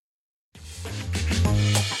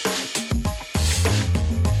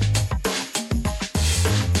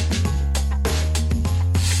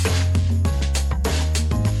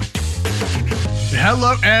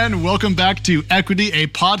Hello and welcome back to Equity, a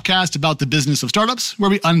podcast about the business of startups, where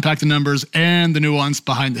we unpack the numbers and the nuance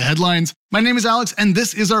behind the headlines. My name is Alex, and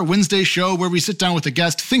this is our Wednesday show where we sit down with a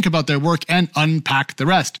guest, think about their work, and unpack the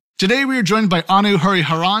rest. Today, we are joined by Anu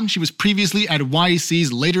Hariharan. She was previously at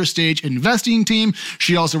YC's later stage investing team.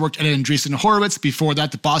 She also worked at Andreessen Horowitz, before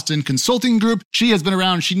that, the Boston Consulting Group. She has been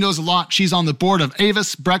around. She knows a lot. She's on the board of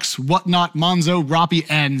Avis, Brex, Whatnot, Monzo, Rappi,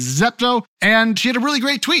 and Zepto. And she had a really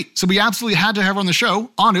great tweet. So we absolutely had to have her on the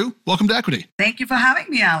show. Anu, welcome to Equity. Thank you for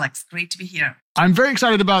having me, Alex. Great to be here. I'm very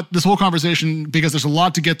excited about this whole conversation because there's a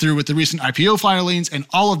lot to get through with the recent IPO filings and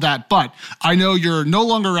all of that. But I know you're no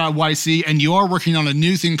longer at YC and you are working on a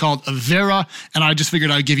new thing called Avera. And I just figured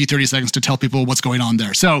I'd give you 30 seconds to tell people what's going on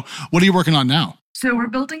there. So what are you working on now? So we're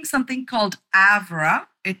building something called Avera.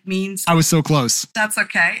 It means... I was so close. That's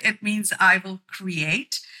okay. It means I will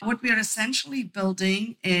create. What we are essentially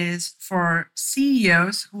building is for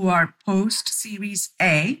CEOs who are post-Series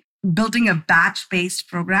A, building a batch-based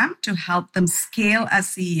program to help them scale as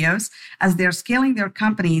CEOs as they're scaling their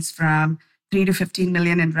companies from 3 to 15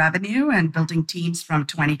 million in revenue and building teams from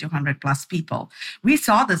 20 to 100 plus people. We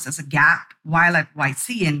saw this as a gap while at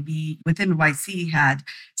YC, and we within YC had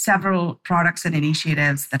several products and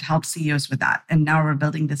initiatives that help CEOs with that. And now we're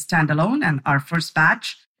building this standalone, and our first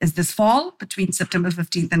batch is this fall between September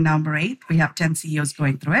 15th and November 8th. We have 10 CEOs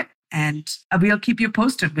going through it. And we'll keep you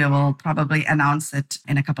posted. We will probably announce it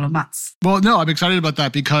in a couple of months. Well, no, I'm excited about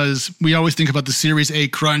that because we always think about the Series A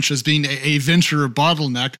crunch as being a venture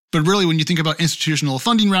bottleneck. But really, when you think about institutional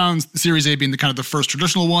funding rounds, the Series A being the kind of the first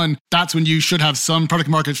traditional one, that's when you should have some product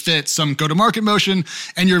market fit, some go-to-market motion,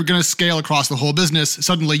 and you're going to scale across the whole business.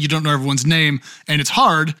 Suddenly, you don't know everyone's name, and it's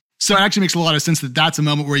hard. So it actually makes a lot of sense that that's a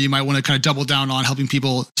moment where you might want to kind of double down on helping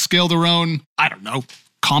people scale their own,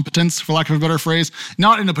 competence, for lack of a better phrase,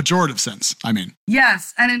 not in a pejorative sense, I mean.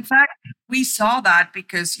 Yes. And in fact, we saw that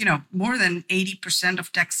because, more than 80%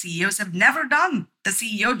 of tech CEOs have never done the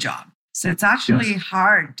CEO job. So it's actually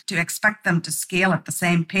hard to expect them to scale at the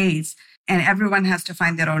same pace, and everyone has to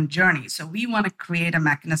find their own journey. So we want to create a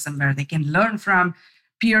mechanism where they can learn from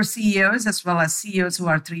peer CEOs as well as CEOs who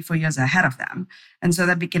are 3-4 years ahead of them. And so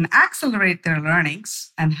that we can accelerate their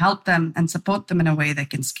learnings and help them and support them in a way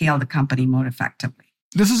that can scale the company more effectively.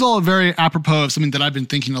 This is all very apropos of something that I've been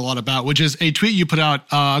thinking a lot about, which is a tweet you put out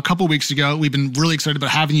a couple weeks ago. We've been really excited about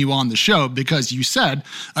having you on the show because you said,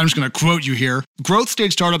 I'm just going to quote you here, growth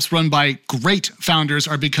stage startups run by great founders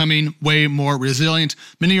are becoming way more resilient.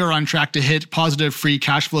 Many are on track to hit positive free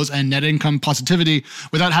cash flows and net income positivity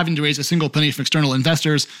without having to raise a single penny from external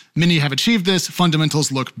investors. Many have achieved this.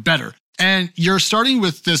 Fundamentals look better. And you're starting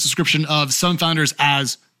with this description of some founders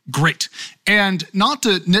as great. And not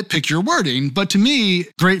to nitpick your wording, but to me,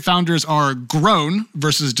 great founders are grown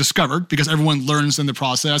versus discovered because everyone learns in the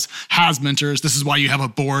process, has mentors. This is why you have a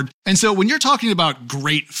board. And so when you're talking about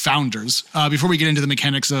great founders, before we get into the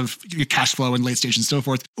mechanics of cash flow and late stage and so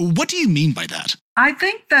forth, what do you mean by that? I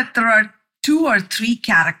think that there are 2 or 3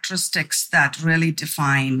 characteristics that really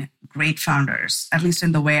define great founders, at least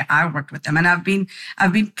in the way I worked with them. And I've been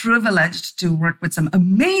privileged to work with some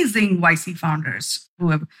amazing YC founders who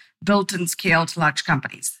have built and scaled large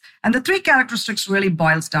companies. And the 3 characteristics really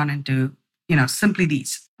boils down into, simply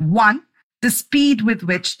these. 1, the speed with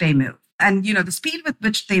which they move. And, the speed with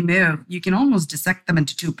which they move, you can almost dissect them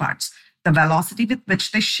into 2 parts. The velocity with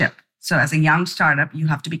which they ship. So as a young startup, you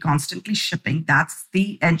have to be constantly shipping. That's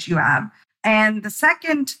the edge you have. And the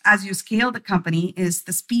second, as you scale the company, is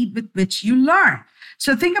the speed with which you learn.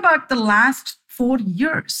 So think about the last 4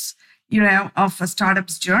 years, of a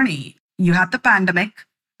startup's journey. You had the pandemic,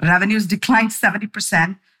 revenues declined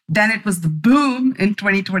 70%. Then it was the boom in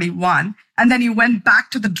 2021. And then you went back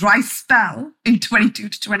to the dry spell in 22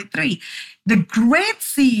 to 23. The great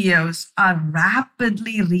CEOs are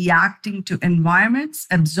rapidly reacting to environments,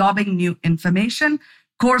 absorbing new information,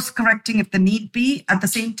 course correcting if the need be, at the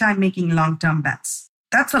same time making long-term bets.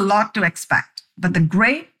 That's a lot to expect, but the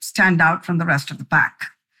great stand out from the rest of the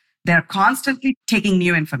pack. They're constantly taking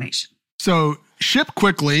new information. So ship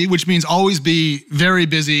quickly, which means always be very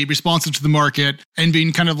busy, responsive to the market, and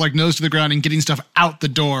being kind of like nose to the ground and getting stuff out the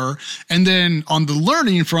door. And then on the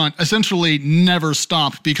learning front, essentially never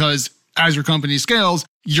stop because as your company scales,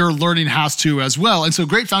 your learning has to as well. And so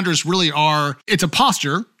great founders really are, it's a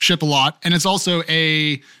posture, ship a lot, and it's also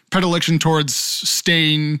a predilection towards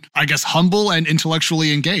staying, humble and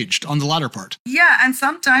intellectually engaged on the latter part. Yeah, and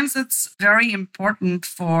sometimes it's very important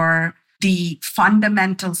for the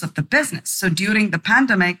fundamentals of the business. So during the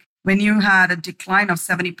pandemic, when you had a decline of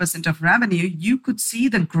 70% of revenue, you could see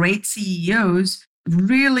the great CEOs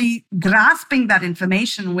really grasping that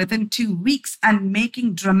information within 2 weeks and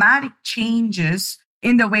making dramatic changes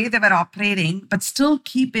in the way they were operating, but still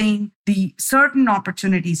keeping the certain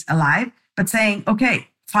opportunities alive, but saying, okay,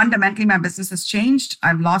 fundamentally, my business has changed.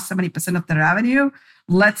 I've lost so many percent of the revenue.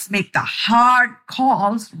 Let's make the hard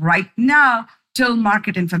calls right now till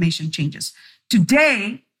market information changes.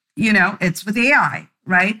 Today, it's with AI,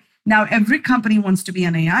 right? Now, every company wants to be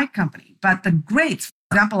an AI company, but the greats,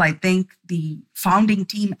 for example, I think the founding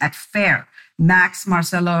team at FAIR, Max,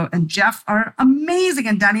 Marcelo, and Jeff are amazing,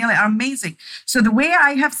 and Daniela are amazing. So the way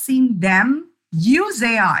I have seen them use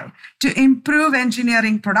AI to improve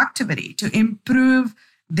engineering productivity, to improve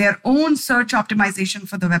their own search optimization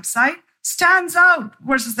for the website stands out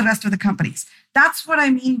versus the rest of the companies. That's what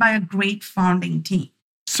I mean by a great founding team.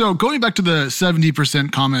 So going back to the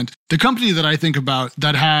 70% comment, the company that I think about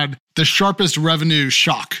that had the sharpest revenue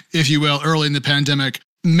shock, if you will, early in the pandemic,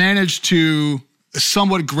 managed to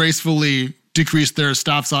somewhat gracefully decrease their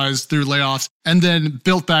staff size through layoffs and then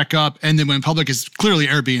built back up and then went public is clearly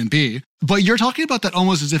Airbnb. But you're talking about that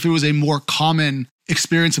almost as if it was a more common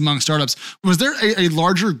experience among startups. Was there a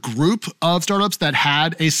larger group of startups that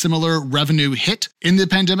had a similar revenue hit in the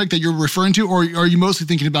pandemic that you're referring to, or are you mostly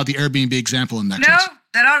thinking about the Airbnb example in that case? No,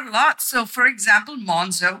 there are lots. So for example,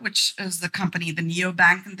 Monzo, which is the company, the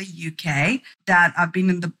neobank in the UK that I've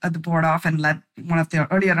been at the board of and led one of their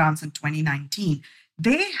earlier rounds in 2019.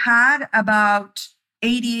 They had about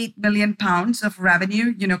 88 million pounds of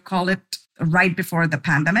revenue, call it right before the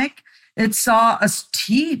pandemic. It saw a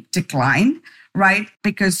steep decline, right?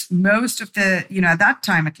 Because most of the, at that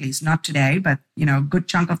time, at least, not today, but, a good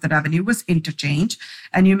chunk of the revenue was interchange.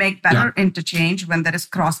 And you make better interchange when there is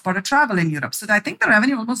cross-border travel in Europe. So I think the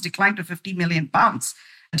revenue almost declined to 50 million pounds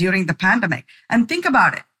during the pandemic. And think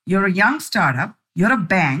about it. You're a young startup. You're a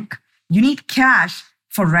bank. You need cash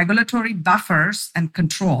for regulatory buffers and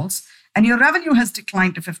controls. And your revenue has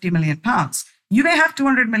declined to 50 million pounds. You may have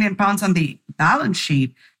 200 million pounds on the balance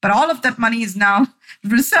sheet, but all of that money is now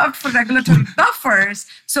reserved for regulatory buffers.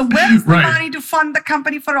 So where is the money to fund the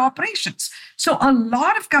company for operations? So a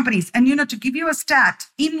lot of companies, and to give you a stat,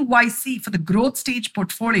 in YC for the growth stage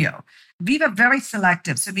portfolio, we were very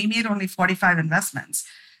selective. So we made only 45 investments,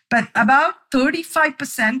 but about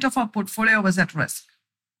 35% of our portfolio was at risk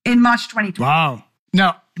in March 2020. Wow.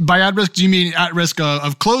 Now, by at risk, do you mean at risk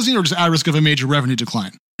of closing or just at risk of a major revenue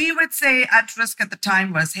decline? We would say at risk at the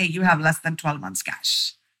time was, hey, you have less than 12 months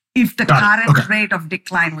cash. If the current rate of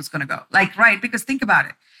decline was going to go. Because think about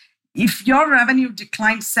it. If your revenue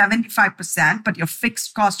declined 75%, but your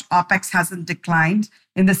fixed cost OPEX hasn't declined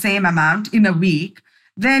in the same amount in a week,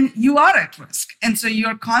 then you are at risk. And so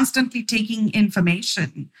you're constantly taking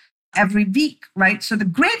information every week, right? So the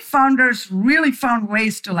great founders really found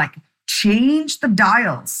ways to change the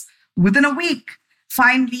dials within a week.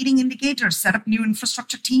 Find leading indicators, set up new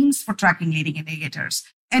infrastructure teams for tracking leading indicators.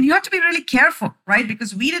 And you have to be really careful, right?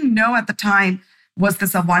 Because we didn't know at the time, was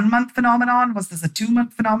this a 1 month phenomenon? Was this a 2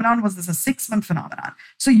 month phenomenon? Was this a 6 month phenomenon?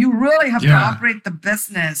 So you really have to operate the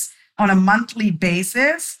business on a monthly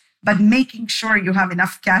basis, but making sure you have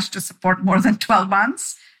enough cash to support more than 12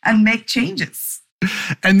 months and make changes.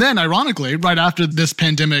 And then, ironically, right after this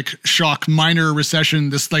pandemic shock, minor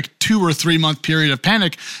recession, this 2 or 3 month period of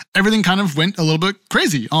panic, everything kind of went a little bit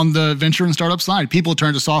crazy on the venture and startup side. People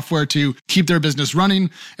turned to software to keep their business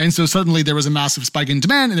running. And so suddenly there was a massive spike in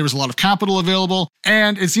demand and there was a lot of capital available.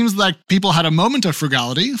 And it seems like people had a moment of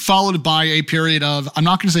frugality, followed by a period of, I'm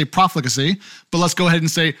not going to say profligacy, but let's go ahead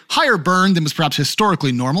and say higher burn than was perhaps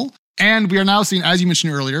historically normal. And we are now seeing, as you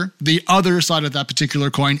mentioned earlier, the other side of that particular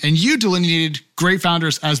coin. And you delineated great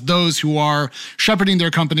founders as those who are shepherding their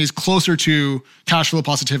companies closer to cash flow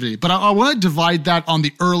positivity. But I want to divide that on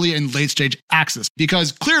the early and late stage axis,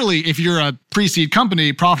 because clearly, if you're a pre-seed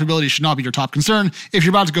company, profitability should not be your top concern. If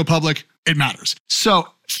you're about to go public, it matters. So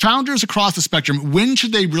founders across the spectrum, when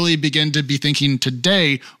should they really begin to be thinking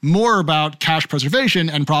today more about cash preservation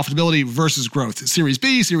and profitability versus growth? Series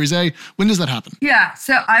B, Series A, when does that happen? Yeah,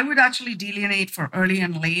 so I would actually delineate for early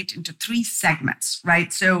and late into 3 segments,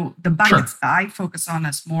 right? So the buckets I focus on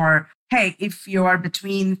is more, hey, if you are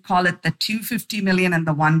between, call it the 250 million and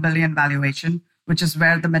the 1 billion valuation, which is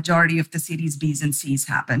where the majority of the Series Bs and Cs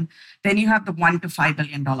happen, then you have the $1 to $5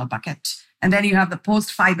 billion bucket. And then you have the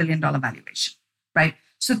post $5 billion valuation, right?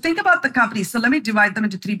 So think about the company. So let me divide them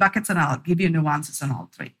into 3 buckets and I'll give you nuances on all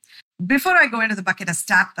 3. Before I go into the bucket, a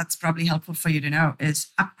stat that's probably helpful for you to know is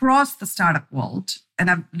across the startup world, and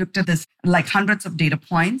I've looked at this hundreds of data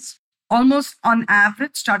points, almost on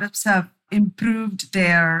average, startups have improved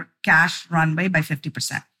their cash runway by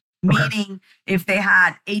 50%. Meaning, if they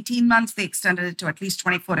had 18 months, they extended it to at least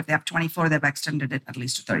 24. If they have 24, they've extended it at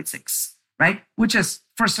least to 36, right? Which is,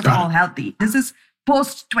 first of all, healthy. This is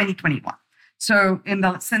post 2021. So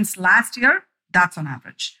since last year, that's on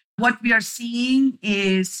average. What we are seeing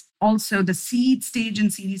is also the seed stage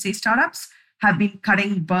and Series A startups have been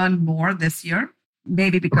cutting burn more this year,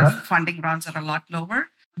 maybe because funding rounds are a lot lower.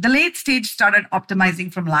 The late stage started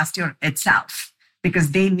optimizing from last year itself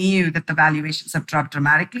because they knew that the valuations have dropped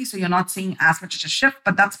dramatically. So you're not seeing as much of a shift,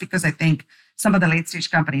 but that's because I think some of the late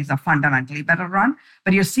stage companies are fundamentally better run.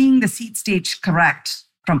 But you're seeing the seed stage correct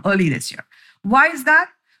from early this year. Why is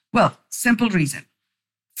that? Well, simple reason.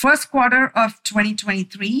 First quarter of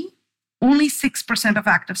 2023, only 6% of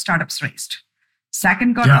active startups raised.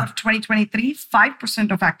 Second quarter of 2023,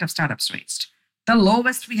 5% of active startups raised. The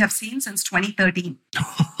lowest we have seen since 2013.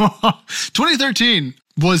 2013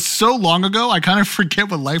 was so long ago, I kind of forget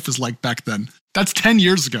what life was like back then. That's 10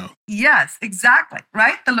 years ago. Yes, exactly,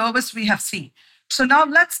 right? The lowest we have seen. So now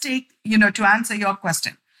let's take, to answer your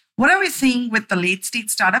question, what are we seeing with the late stage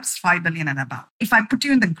startups, 5 billion and above? If I put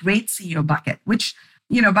you in the great CEO bucket, which,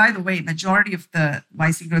 by the way, majority of the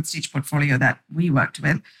YC growth stage portfolio that we worked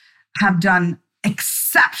with have done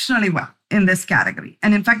exceptionally well in this category.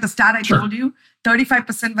 And in fact, the stat I told you,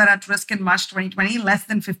 35% were at risk in March 2020, less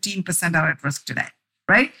than 15% are at risk today,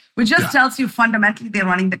 right? Which just tells you fundamentally they're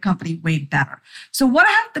running the company way better. So what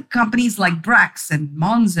have the companies like Brex and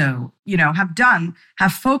Monzo,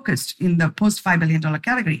 have focused in the post $5 billion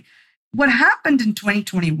category? What happened in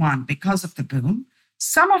 2021 because of the boom,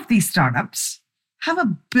 some of these startups have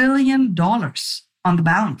 $1 billion on the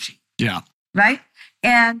balance sheet. Yeah. Right?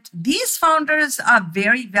 And these founders are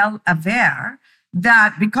very well aware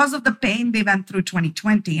that because of the pain they went through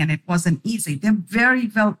 2020, and it wasn't easy, they're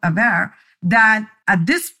very well aware that at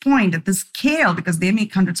this point, at this scale, because they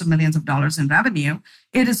make hundreds of millions of dollars in revenue,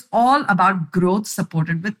 it is all about growth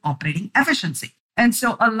supported with operating efficiency. And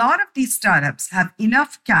so a lot of these startups have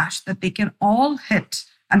enough cash that they can all hit,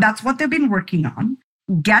 and that's what they've been working on,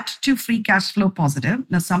 get to free cash flow positive.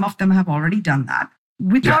 Now, some of them have already done that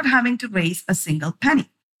without having to raise a single penny.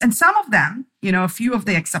 And some of them, a few of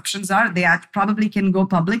the exceptions are they probably can go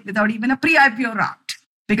public without even a pre-IPO round,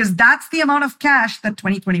 because that's the amount of cash that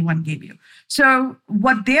 2021 gave you. So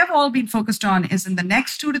what they've all been focused on is in the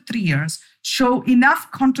next 2 to 3 years, show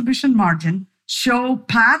enough contribution margin, show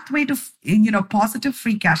pathway to, positive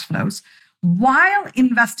free cash flows while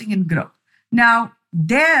investing in growth. Now,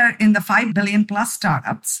 there in the 5 billion plus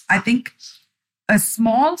startups, I think a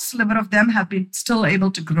small sliver of them have been still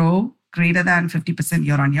able to grow greater than 50%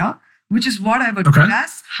 year on year, which is what I would put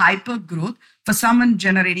as hyper growth for someone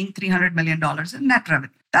generating $300 million in net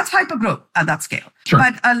revenue. That's hyper growth at that scale. Sure.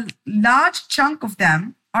 But a large chunk of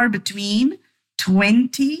them are between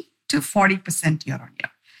 20 to 40% year on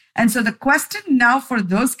year. And so the question now for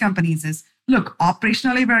those companies is, look,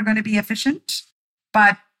 operationally, we're going to be efficient,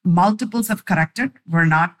 but multiples have corrected. We're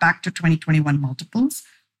not back to 2021 multiples.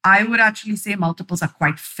 I would actually say multiples are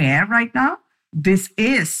quite fair right now. This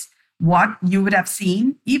is what you would have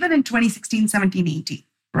seen even in 2016, 17, 18,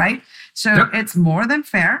 right? So it's more than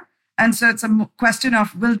fair. And so it's a question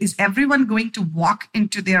of, is everyone going to walk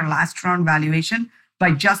into their last round valuation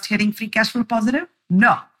by just hitting free cash flow positive?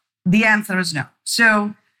 No. The answer is no.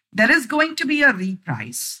 So there is going to be a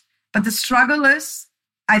reprice. But the struggle is,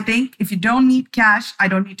 I think if you don't need cash, I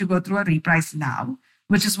don't need to go through a reprice now,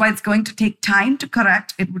 which is why it's going to take time to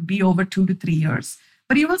correct. It would be over 2 to 3 years.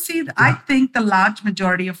 But you will see, I think the large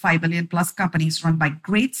majority of 5 billion plus companies run by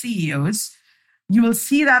great CEOs, you will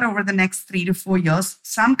see that over the next 3 to 4 years,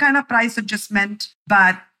 some kind of price adjustment,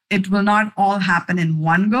 but it will not all happen in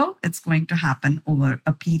one go. It's going to happen over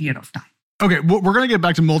a period of time. Okay, we're going to get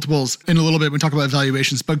back to multiples in a little bit when we talk about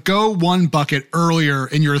valuations, but go one bucket earlier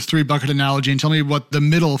in your 3-bucket analogy and tell me what the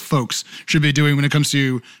middle folks should be doing when it comes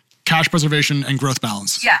to cash preservation and growth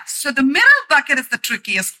balance. Yeah, so the middle bucket is the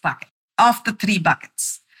trickiest bucket of the 3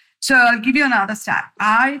 buckets. So I'll give you another stat.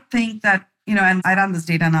 I think that, and I ran this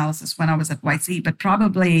data analysis when I was at YC, but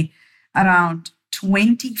probably around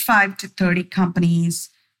 25 to 30 companies,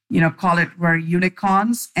 call it, were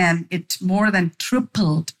unicorns, and it more than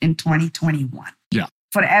tripled in 2021. Yeah.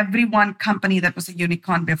 For every one company that was a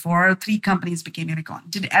unicorn before, 3 companies became unicorn.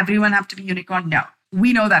 Did everyone have to be unicorn? No.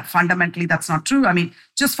 We know that fundamentally that's not true. I mean,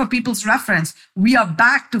 just for people's reference, we are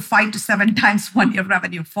back to 5 to 7 times 1 year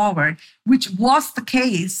revenue forward, which was the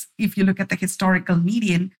case if you look at the historical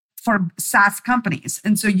median for SaaS companies.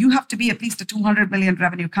 And so you have to be at least a 200 million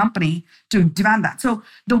revenue company to demand that. So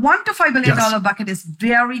the $1 to $5 billion bucket is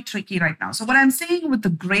very tricky right now. So what I'm saying with the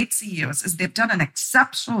great CEOs is they've done an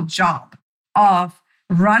exceptional job of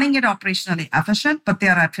running it operationally efficient, but they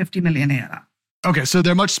are at 50 million ARR. Okay, so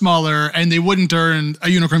they're much smaller and they wouldn't earn a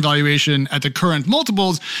unicorn valuation at the current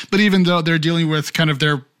multiples, but even though they're dealing with kind of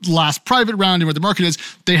their last private round and where the market is,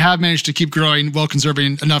 they have managed to keep growing while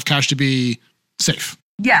conserving enough cash to be safe.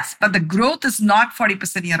 Yes, but the growth is not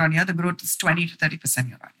 40% year on year. The growth is 20 to 30%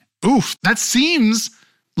 year on year. Oof, that seems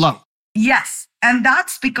low. Yes. And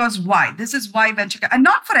that's because why? This is why venture capital, and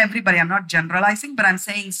not for everybody, I'm not generalizing, but I'm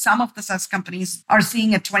saying some of the SaaS companies are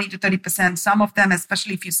seeing at 20 to 30%. Some of them,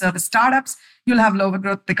 especially if you service startups, you'll have lower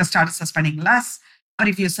growth because startups are spending less. But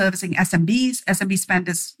if you're servicing SMBs, SMB spend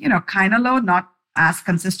is, kind of low, not as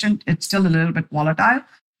consistent. It's still a little bit volatile.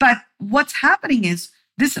 But what's happening is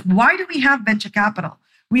this, why do we have venture capital?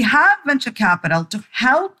 We have venture capital to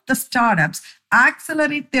help the startups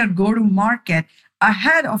accelerate their go-to-market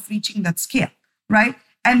ahead of reaching that scale. Right?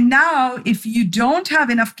 And now, if you don't have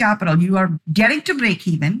enough capital, you are getting to break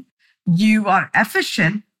even, you are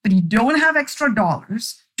efficient, but you don't have extra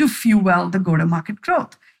dollars to fuel the go-to-market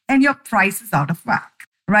growth, and your price is out of whack,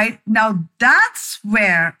 right? Now, that's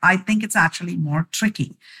where I think it's actually more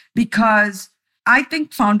tricky, because I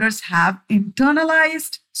think founders have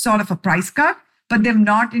internalized sort of a price cut, but they've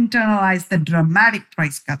not internalized the dramatic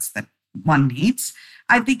price cuts that one needs.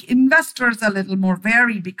 I think investors are a little more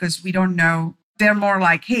wary because we don't know. They're more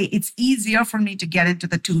like, hey, it's easier for me to get into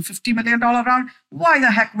the $250 million round. Why the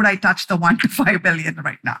heck would I touch the $1 to $5 billion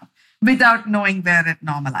right now without knowing where it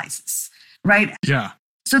normalizes, right? Yeah.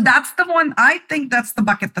 So that's the one, I think that's the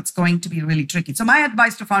bucket that's going to be really tricky. So my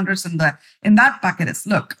advice to founders in that bucket is,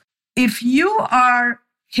 look, if you are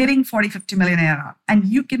hitting 40, 50 million ARR and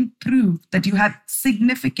you can prove that you had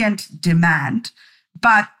significant demand,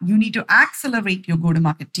 but you need to accelerate your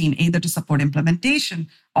go-to-market team, either to support implementation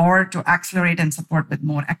or to accelerate and support with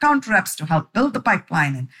more account reps to help build the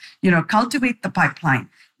pipeline and, cultivate the pipeline.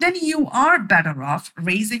 Then you are better off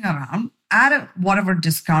raising around at whatever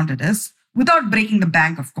discount it is, without breaking the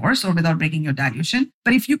bank, of course, or without breaking your dilution.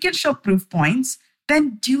 But if you can show proof points,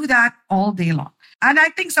 then do that all day long. And I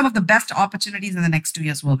think some of the best opportunities in the next 2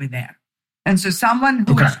 years will be there. And so someone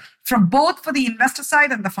who is from both for the investor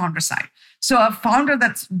side and the founder side. So a founder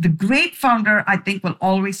that's the great founder, I think, will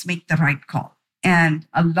always make the right call. And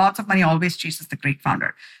a lot of money always chases the great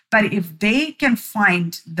founder. But if they can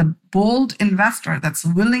find the bold investor that's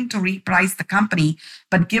willing to reprice the company,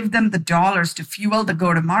 but give them the dollars to fuel the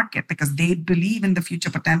go-to-market because they believe in the future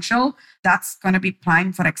potential, that's going to be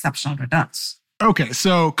primed for exceptional returns. Okay,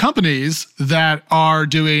 so companies that are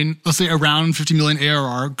doing, let's say, around 50 million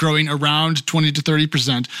ARR, growing around 20 to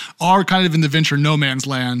 30%, are kind of in the venture no man's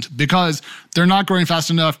land because they're not growing fast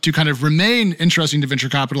enough to kind of remain interesting to venture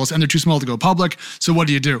capitalists, and they're too small to go public. So what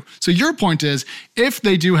do you do? So your point is, if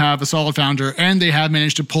they do have a solid founder and they have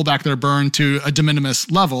managed to pull back their burn to a de minimis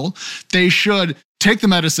level, they should take the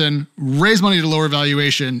medicine, raise money at a lower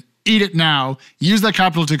valuation, eat it now, use that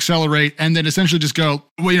capital to accelerate, and then essentially just go,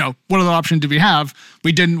 well, what other option do we have?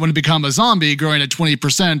 We didn't want to become a zombie growing at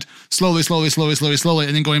 20%, slowly,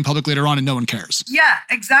 and then going public later on and no one cares. Yeah,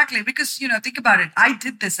 exactly. Because, think about it. I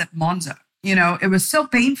did this at Monzo. It was so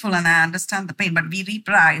painful and I understand the pain, but we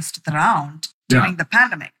repriced the round during the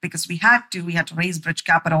pandemic because we had to raise bridge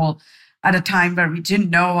capital at a time where we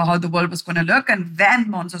didn't know how the world was going to look. And then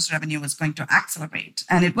Monzo's revenue was going to accelerate.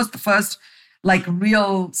 And it was the first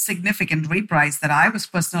real significant reprice that I was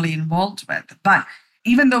personally involved with. But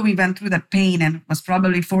even though we went through that pain and it was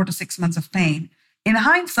probably 4 to 6 months of pain, in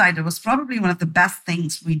hindsight, it was probably one of the best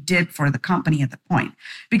things we did for the company at the point.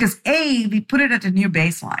 Because A, we put it at a new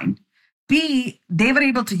baseline. B, they were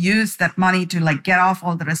able to use that money to get off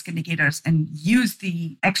all the risk indicators and use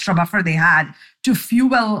the extra buffer they had to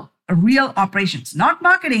fuel real operations, not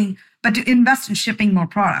marketing, but to invest in shipping more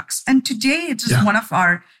products. And today, it's just one of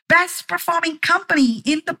our best performing company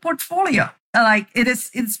in the portfolio.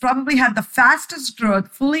 It's probably had the fastest growth,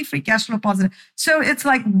 fully free cash flow positive. So it's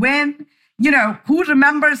when, who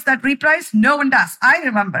remembers that reprice? No one does. I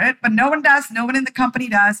remember it, but no one does. No one in the company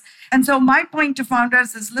does. And so my point to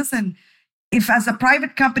founders is, listen, if as a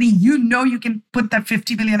private company, you can put that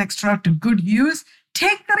 50 million extra to good use,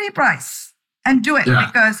 take the reprice and do it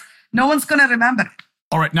because no one's going to remember it.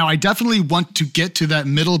 All right. Now, I definitely want to get to that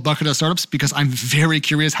middle bucket of startups because I'm very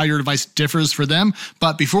curious how your advice differs for them.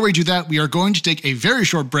 But before we do that, we are going to take a very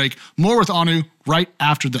short break. More with Anu right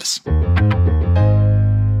after this.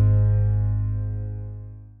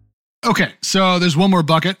 Okay, so there's one more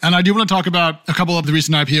bucket, and I do want to talk about a couple of the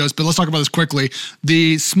recent IPOs, but let's talk about this quickly.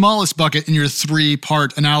 The smallest bucket in your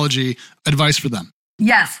 3-part analogy, advice for them.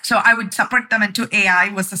 Yes, so I would separate them into AI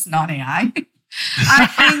versus non-AI. I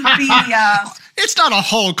think it's not a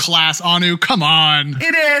whole class, Anu. Come on.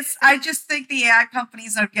 It is. I just think the AI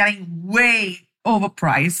companies are getting way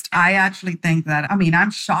overpriced. I actually think that,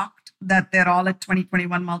 I'm shocked that they're all at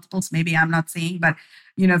 2021 multiples. Maybe I'm not seeing, but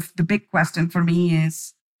the big question for me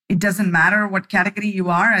is, it doesn't matter what category you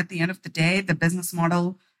are. At the end of the day, the business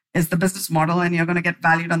model is the business model, and you're going to get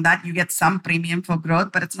valued on that. You get some premium for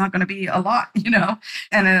growth, but it's not going to be a lot,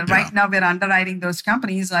 And right now we're underwriting those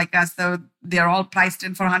companies like as though they're all priced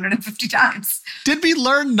in for 150 times. Did we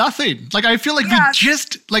learn nothing? I feel like I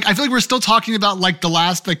feel like we're still talking about the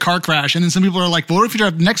last car crash. And then some people are like, well, what if you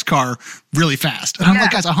drive the next car really fast? And I'm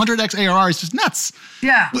like, guys, 100x ARR is just nuts.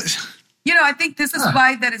 Yeah. I think this is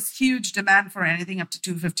why there is huge demand for anything up to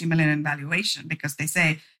 $250 million in valuation, because they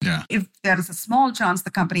say, if there is a small chance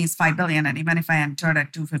the company is $5 billion, and even if I entered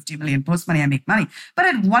at $250 million post-money, I make money. But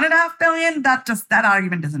at $1.5 billion, that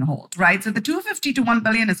argument doesn't hold, right? So the $250 to $1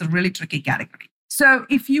 billion is a really tricky category. So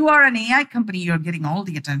if you are an AI company, you're getting all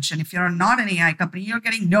the attention. If you're not an AI company, you're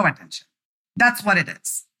getting no attention. That's what it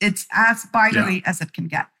is. It's as binary as it can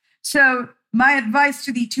get. So my advice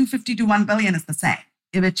to the $250 to $1 billion is the same,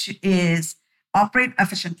 which is operate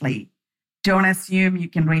efficiently. Don't assume you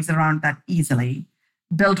can raise around that easily.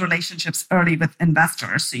 Build relationships early with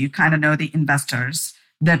investors, so you kind of know the investors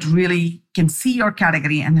that really can see your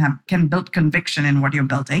category and can build conviction in what you're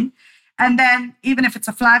building. And then even if it's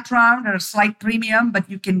a flat round or a slight premium, but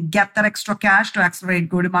you can get that extra cash to accelerate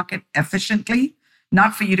go-to-market efficiently,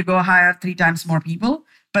 not for you to go hire 3 times more people,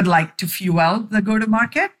 but to fuel the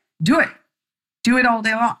go-to-market, do it. Do it all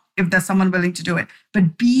day long if there's someone willing to do it.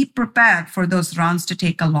 But be prepared for those rounds to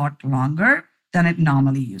take a lot longer than it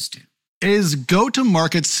normally used to. Is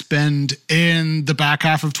go-to-market spend in the back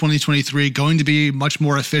half of 2023 going to be much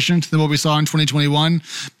more efficient than what we saw in 2021?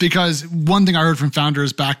 Because one thing I heard from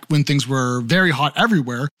founders back when things were very hot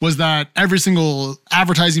everywhere was that every single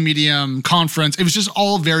advertising medium, conference, it was just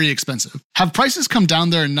all very expensive. Have prices come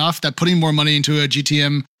down there enough that putting more money into a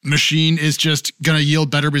GTM machine is just going to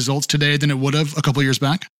yield better results today than it would have a couple of years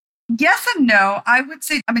back? Yes and no. I would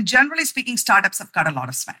say, generally speaking, startups have got a lot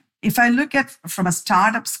of spend. If I look at from a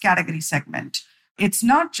startups category segment, it's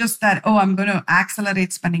not just that, I'm going to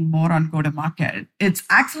accelerate spending more on go-to-market. It's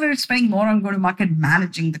accelerate spending more on go-to-market,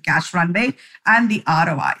 managing the cash runway and the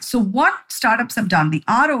ROI. So what startups have done, the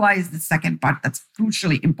ROI is the second part that's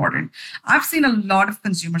crucially important. I've seen a lot of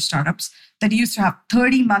consumer startups that used to have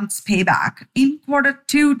 30 months payback in quarter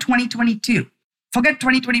 2, 2022. Forget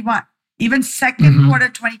 2021. Even second quarter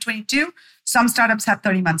 2022, some startups had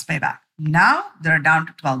 30 months payback. Now they're down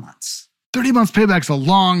to 12 months. 30 months payback is a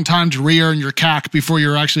long time to re-earn your CAC before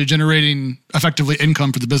you're actually generating effectively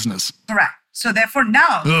income for the business. Correct. So therefore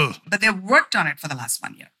now, but they've worked on it for the last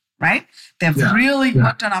 1 year, right? They've really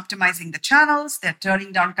worked on optimizing the channels. They're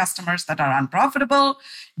turning down customers that are unprofitable.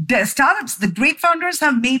 The startups, the great founders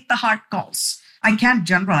have made the hard calls. I can't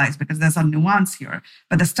generalize because there's a nuance here,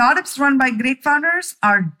 but the startups run by great founders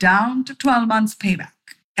are down to 12 months payback.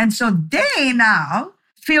 And so they now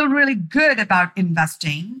feel really good about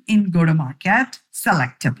investing in go-to-market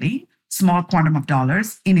selectively, small quantum of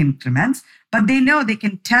dollars in increments, but they know they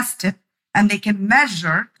can test it and they can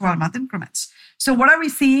measure 12-month increments. So what are we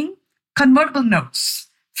seeing? Convertible notes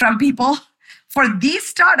from people for these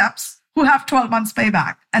startups who have 12 months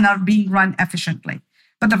payback and are being run efficiently.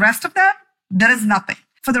 But the rest of them, there is nothing.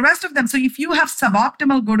 For the rest of them, so if you have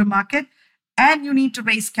suboptimal go-to-market and you need to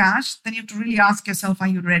raise cash, then you have to really ask yourself, are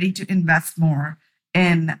you ready to invest more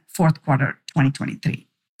in fourth quarter 2023?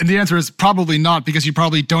 And the answer is probably not, because you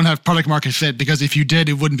probably don't have product market fit, because if you did,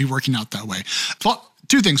 it wouldn't be working out that way.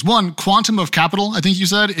 Two things. One, quantum of capital, I think you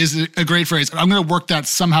said, is a great phrase. I'm going to work that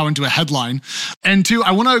somehow into a headline. And two,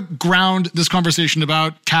 I want to ground this conversation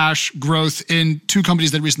about cash growth in 2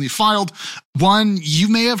 companies that recently filed. One you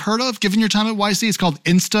may have heard of, given your time at YC. It's called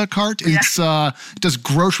Instacart. It's does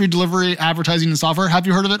grocery delivery, advertising, and software. Have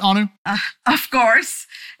you heard of it, Anu? Of course.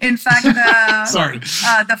 In fact,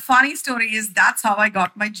 the funny story is that's how I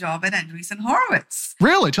got my job at Andreessen Horowitz.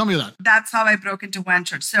 Really? Tell me that. That's how I broke into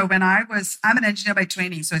venture. So I'm an engineer by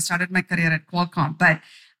training, so I started my career at Qualcomm, but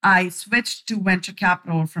I switched to venture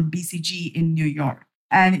capital from BCG in New York.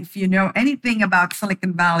 And if you know anything about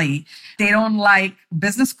Silicon Valley, they don't like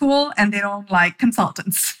business school and they don't like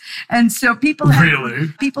consultants. And so people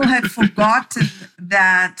had forgotten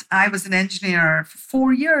that I was an engineer for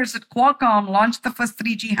 4 years at Qualcomm, launched the first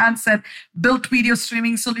 3G handset, built video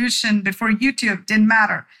streaming solution before YouTube, didn't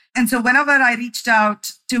matter. And so whenever I reached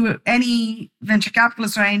out to any venture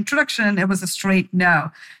capitalist or any introduction, it was a straight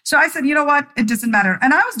no. So I said, you know what? It doesn't matter.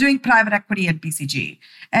 And I was doing private equity at BCG.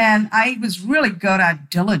 And I was really good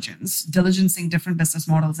at diligencing different business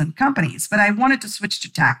models and companies. But I wanted to switch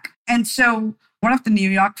to tech. And so one of the New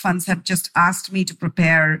York funds had just asked me to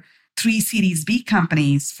prepare 3 Series B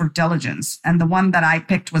companies for diligence. And the one that I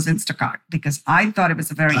picked was Instacart because I thought it was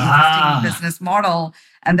a very interesting business model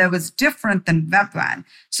and that was different than Webvan.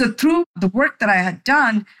 So through the work that I had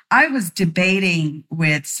done, I was debating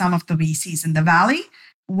with some of the VCs in the Valley.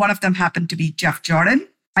 One of them happened to be Jeff Jordan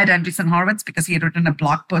at Andreessen Horowitz because he had written a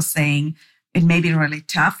blog post saying it may be really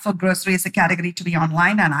tough for grocery as a category to be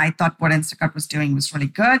online. And I thought what Instacart was doing was really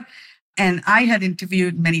good. And I had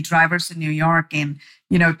interviewed many drivers in New York and,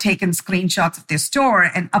 taken screenshots of their store.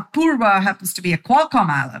 And Apurva happens to be a Qualcomm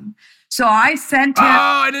alum. So I sent him. Oh,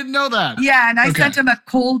 I didn't know that. Yeah. And I sent him a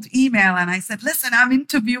cold email and I said, listen, I'm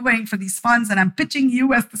interviewing for these funds and I'm pitching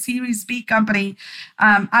you as the Series B company.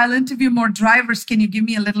 I'll interview more drivers. Can you give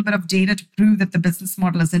me a little bit of data to prove that the business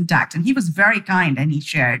model is intact? And he was very kind and he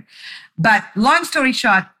shared. But long story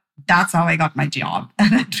short, that's how I got my job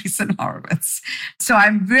at Andreessen Horowitz. So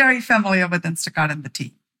I'm very familiar with Instacart and the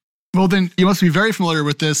team. Well, then you must be very familiar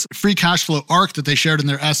with this free cash flow arc that they shared in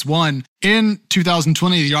their S1. In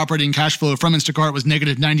 2020, the operating cash flow from Instacart was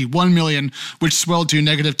negative $91 million, which swelled to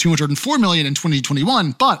negative $204 million in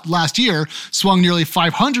 2021. But last year swung nearly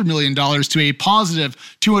 $500 million to a positive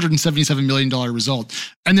 $277 million result.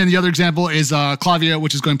 And then the other example is Klaviyo,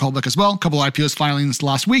 which is going public as well. A couple IPOs filings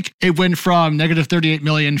last week. It went from negative $38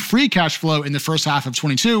 million free cash flow in the first half of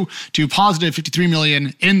 22 to positive $53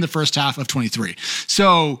 million in the first half of 23.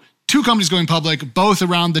 So 2 companies going public, both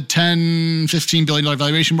around the $10, $15 billion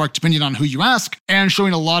valuation mark, depending on who you ask, and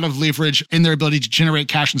showing a lot of leverage in their ability to generate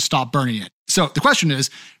cash and stop burning it. So the question is,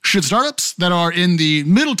 should startups that are in the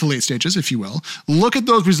middle to late stages, if you will, look at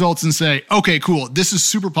those results and say, okay, cool, this is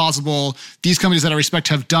super possible. These companies that I respect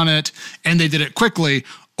have done it, and they did it quickly.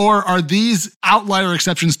 Or are these outlier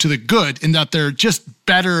exceptions to the good in that they're just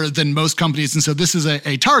better than most companies? And so this is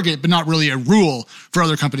a target, but not really a rule for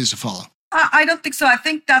other companies to follow. I don't think so. I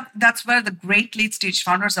think that's where the great late stage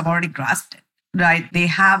founders have already grasped it, right? They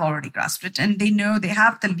have already grasped it and they know they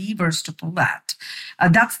have the levers to pull that.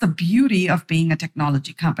 That's the beauty of being a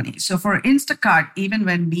technology company. So for Instacart, even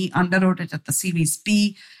when we underwrote it at the Series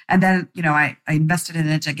B, and then, I invested in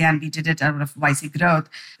it again, we did it out of YC Growth.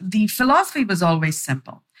 The philosophy was always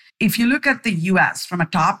simple. If you look at the US from a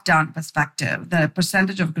top-down perspective, the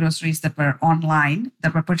percentage of groceries that were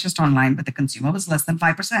purchased online by the consumer was less than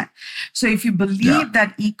 5%. So if you believe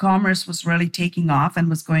that e-commerce was really taking off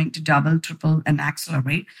and was going to double, triple, and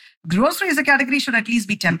accelerate, grocery as a category should at least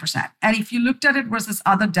be 10%. And if you looked at it versus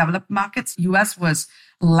other developed markets, US was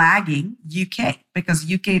lagging UK because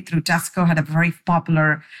UK through Tesco had a very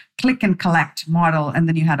popular click and collect model. And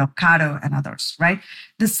then you had Ocado and others, right?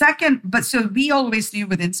 So we always knew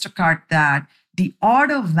with Instacart that the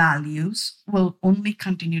order values will only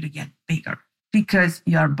continue to get bigger because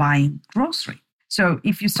you're buying grocery. So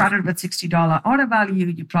if you started with $60 order value,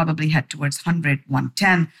 you probably head towards 100,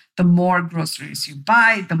 110. The more groceries you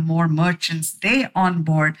buy, the more merchants they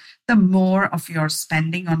onboard, the more of your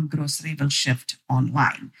spending on grocery will shift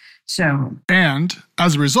online. And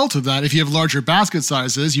as a result of that, if you have larger basket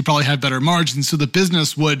sizes, you probably have better margins. So the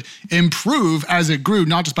business would improve as it grew,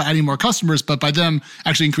 not just by adding more customers, but by them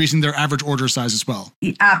actually increasing their average order size as well.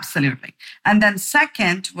 Absolutely. And then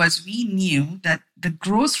second was we knew that the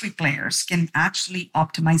grocery players can actually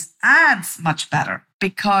optimize ads much better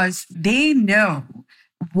because they know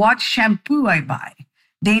what shampoo I buy.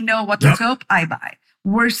 They know what soap I buy.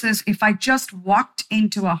 Versus if I just walked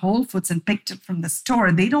into a Whole Foods and picked it from the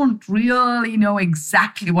store, they don't really know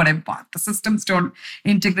exactly what I bought. The systems don't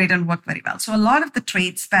integrate and work very well. So a lot of the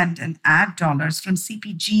trade spend and ad dollars from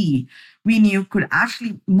CPG we knew could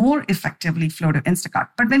actually more effectively flow to Instacart.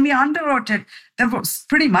 But when we underwrote it, there was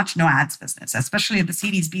pretty much no ads business, especially at the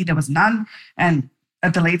Series B, there was none. And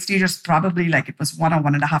at the late stages, probably like it was $1 or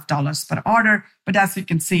 $1.50 per order. But as you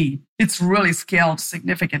can see, it's really scaled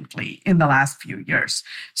significantly in the last few years.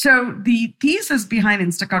 So the thesis behind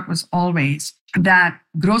Instacart was always that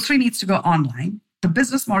grocery needs to go online. The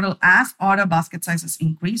business model, as order basket sizes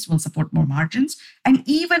increase, will support more margins. And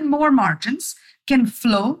even more margins can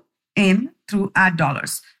flow in through ad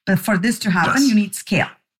dollars. But for this to happen, you need scale.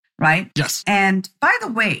 Right? Yes. And by the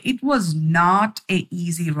way, it was not an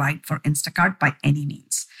easy ride for Instacart by any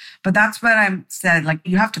means. But that's where I'm said, like,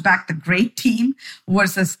 you have to back the great team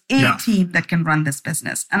versus a team that can run this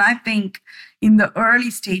business. And I think in the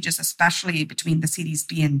early stages, especially between the Series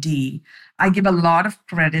B and D, I give a lot of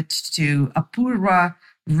credit to Apurva,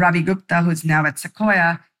 Ravi Gupta, who's now at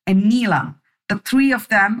Sequoia, and Neelam. The three of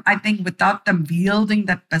them, I think without them wielding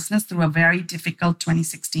that business through a very difficult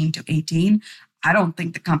 2016 to 18, I don't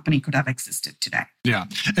think the company could have existed today. Yeah.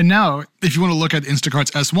 And now, if you want to look at Instacart's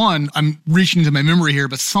S1, I'm reaching into my memory here,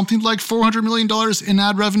 but something like $400 million in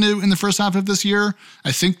ad revenue in the first half of this year.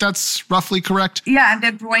 I think that's roughly correct. Yeah. And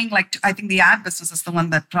they're growing I think the ad business is the one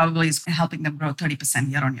that probably is helping them grow 30%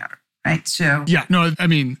 year on year. Right. So, yeah, no, I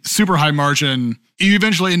mean, super high margin. You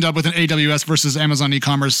eventually end up with an AWS versus Amazon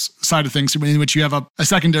e-commerce side of things in which you have a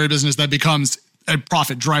secondary business that becomes a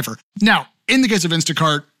profit driver. Now, in the case of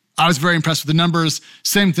Instacart, I was very impressed with the numbers.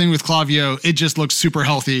 Same thing with Klaviyo. It just looks super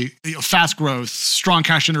healthy, fast growth, strong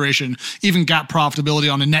cash generation, even GAAP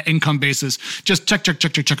profitability on a net income basis. Just check.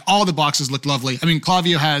 All the boxes look lovely. I mean,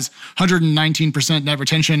 Klaviyo has 119% net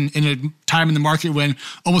retention in a time in the market when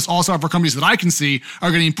almost all software companies that I can see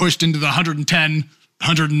are getting pushed into the 110,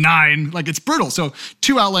 109. Like, it's brutal. So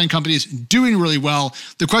 2 outlying companies doing really well.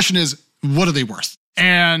 The question is, what are they worth?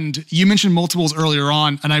 And you mentioned multiples earlier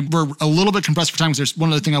on, and we're a little bit compressed for time because there's one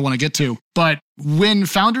other thing I want to get to. But when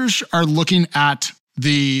founders are looking at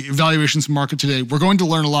the valuations market today, we're going to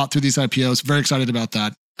learn a lot through these IPOs. Very excited about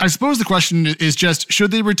that. I suppose the question is just,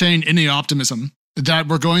 should they retain any optimism that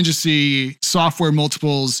we're going to see software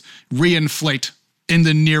multiples reinflate in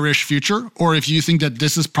the nearish future? Or if you think that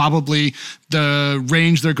this is probably the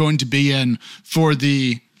range they're going to be in for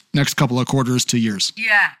the next couple of quarters to years?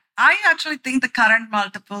 Yeah. I actually think the current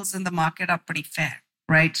multiples in the market are pretty fair,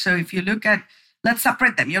 right? So if you look at, let's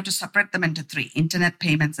separate them. You have to separate them into 3: internet,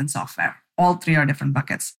 payments, and software. All 3 are different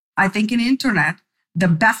buckets. I think in internet, the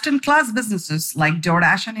best-in-class businesses like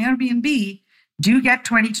DoorDash and Airbnb do get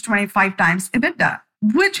 20 to 25 times EBITDA,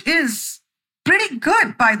 which is pretty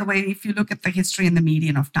good, by the way, if you look at the history and the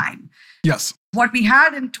median of time. Yes. What we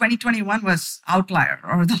had in 2021 was outlier,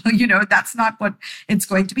 or that's not what it's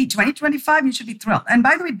going to be. 2025, you should be thrilled. And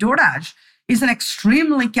by the way, DoorDash is an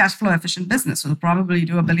extremely cash flow efficient business. It'll probably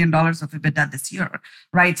do $1 billion of EBITDA this year,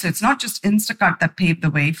 right? So it's not just Instacart that paved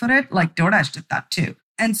the way for it, like DoorDash did that too.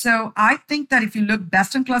 And so I think that if you look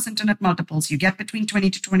best in class internet multiples, you get between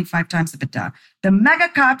 20 to 25 times EBITDA. The mega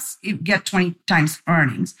caps, you get 20 times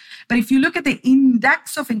earnings. But if you look at the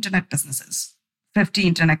index of internet businesses, 50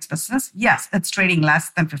 internet business, yes, it's trading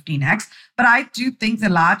less than 15x. But I do think the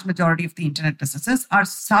large majority of the internet businesses are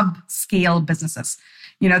sub-scale businesses.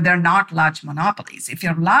 They're not large monopolies. If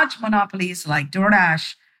you're large monopolies like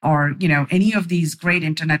DoorDash or, any of these great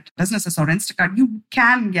internet businesses or Instacart, you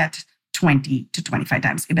can get 20 to 25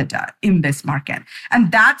 times EBITDA in this market.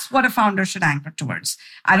 And that's what a founder should anchor towards.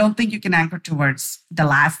 I don't think you can anchor towards the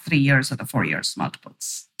last 3 years or the 4 years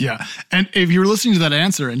multiples. Yeah. And if you're listening to that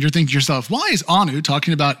answer and you're thinking to yourself, why is Anu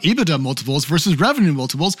talking about EBITDA multiples versus revenue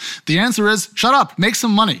multiples? The answer is, shut up, make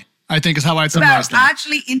some money, I think is how I'd summarize that.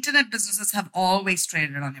 Actually, internet businesses have always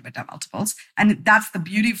traded on EBITDA multiples. And that's the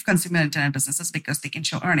beauty of consumer internet businesses, because they can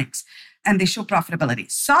show earnings and they show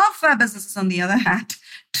profitability. Software businesses, on the other hand,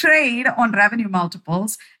 trade on revenue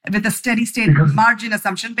multiples with a steady state margin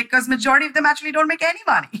assumption, because majority of them actually don't make any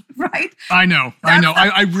money, right? I know.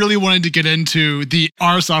 I really wanted to get into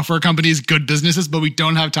our software companies' good businesses, but we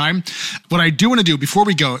don't have time. What I do want to do before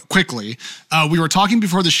we go quickly, we were talking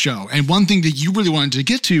before the show, and one thing that you really wanted to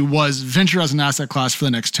get to was venture as an asset class for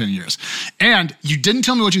the next 10 years. And you didn't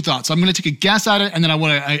tell me what you thought, so I'm going to take a guess at it, and then I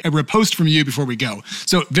want a repost from you before we go.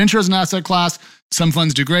 So venture as an asset class, some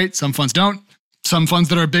funds do great, some funds don't. Some funds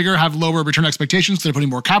that are bigger have lower return expectations. They're putting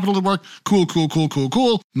more capital to work.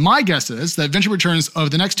 Cool. My guess is that venture returns over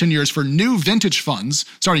the next 10 years for new vintage funds,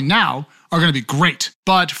 starting now, are going to be great.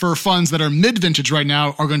 But for funds that are mid-vintage right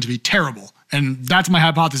now, are going to be terrible. And that's my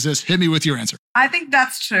hypothesis. Hit me with your answer. I think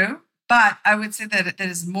that's true. But I would say that there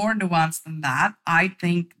is more nuance than that. I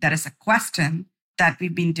think there is a question that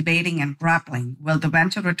we've been debating and grappling. Will the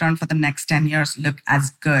venture return for the next 10 years look as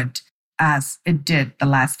good as it did the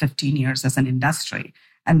last 15 years as an industry?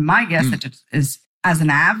 And my guess is, as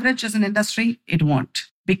an average as an industry, it won't.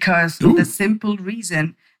 Because of the simple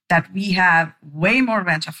reason that we have way more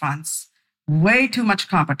venture funds, way too much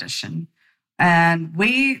competition, and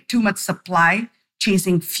way too much supply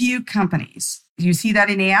chasing few companies. You see that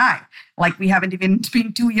in AI. Like, we haven't even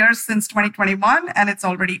been 2 years since 2021, and it's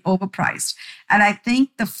already overpriced. And I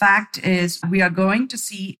think the fact is we are going to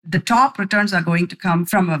see the top returns are going to come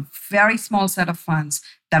from a very small set of funds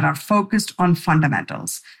that are focused on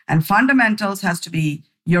fundamentals. And fundamentals has to be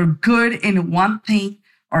you're good in one thing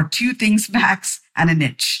or two things max and a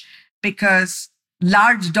niche. Because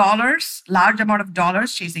large amount of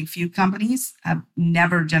dollars chasing few companies have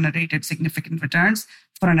never generated significant returns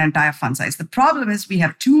for an entire fund size. The problem is we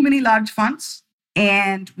have too many large funds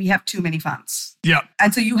and we have too many funds. Yeah.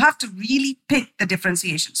 And so you have to really pick the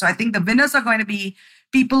differentiation. So I think the winners are going to be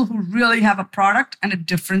people who really have a product and a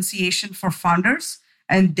differentiation for founders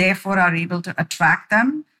and therefore are able to attract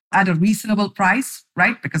them at a reasonable price,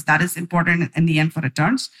 right? Because that is important in the end for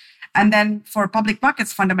returns. And then for public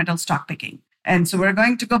markets, fundamental stock picking. And so we're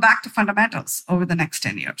going to go back to fundamentals over the next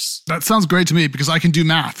 10 years. That sounds great to me because I can do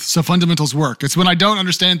math. So fundamentals work. It's when I don't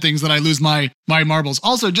understand things that I lose my marbles.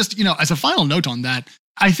 Also, just, as a final note on that,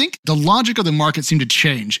 I think the logic of the market seemed to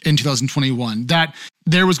change in 2021, that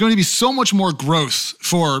there was going to be so much more growth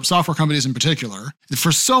for software companies in particular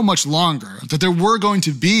for so much longer, that there were going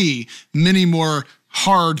to be many more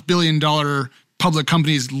hard billion-dollar public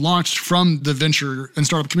companies launched from the venture and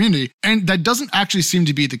startup community. And that doesn't actually seem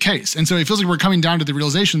to be the case. And so it feels like we're coming down to the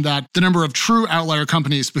realization that the number of true outlier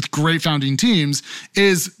companies with great founding teams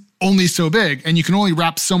is only so big, and you can only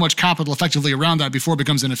wrap so much capital effectively around that before it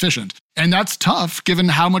becomes inefficient. And that's tough given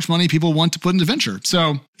how much money people want to put into venture.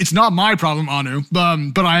 So it's not my problem, Anu,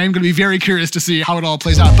 but I am going to be very curious to see how it all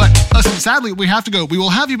plays out. But listen, sadly, we have to go. We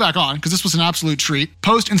will have you back on because this was an absolute treat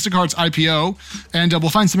post Instacart's IPO, and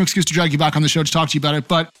we'll find some excuse to drag you back on the show to talk to you about it.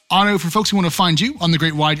 But Anu, for folks who want to find you on the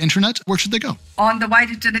great wide internet, where should they go? On the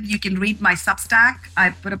wide internet, you can read my Substack.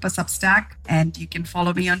 I put up a Substack, and you can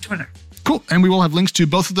follow me on Twitter. Cool. And we will have links to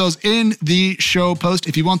both of those in the show post.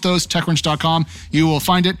 If you want those, techcrunch.com, you will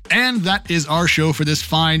find it. And that is our show for this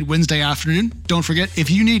fine Wednesday afternoon. Don't forget,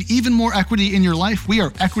 if you need even more equity in your life, we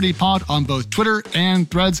are Equity Pod on both Twitter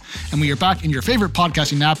and Threads. And we are back in your favorite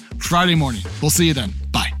podcasting app Friday morning. We'll see you then.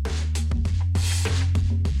 Bye.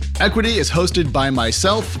 Equity is hosted by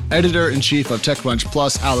myself, Editor-in-Chief of TechCrunch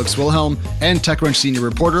Plus, Alex Wilhelm, and TechCrunch Senior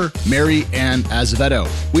Reporter, Mary Ann Azevedo.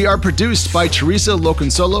 We are produced by Teresa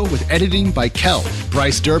Loconsolo with editing by Kel.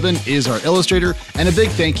 Bryce Durbin is our illustrator, and a big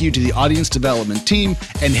thank you to the audience development team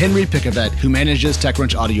and Henry Picavet, who manages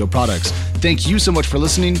TechCrunch audio products. Thank you so much for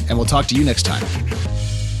listening, and we'll talk to you next time.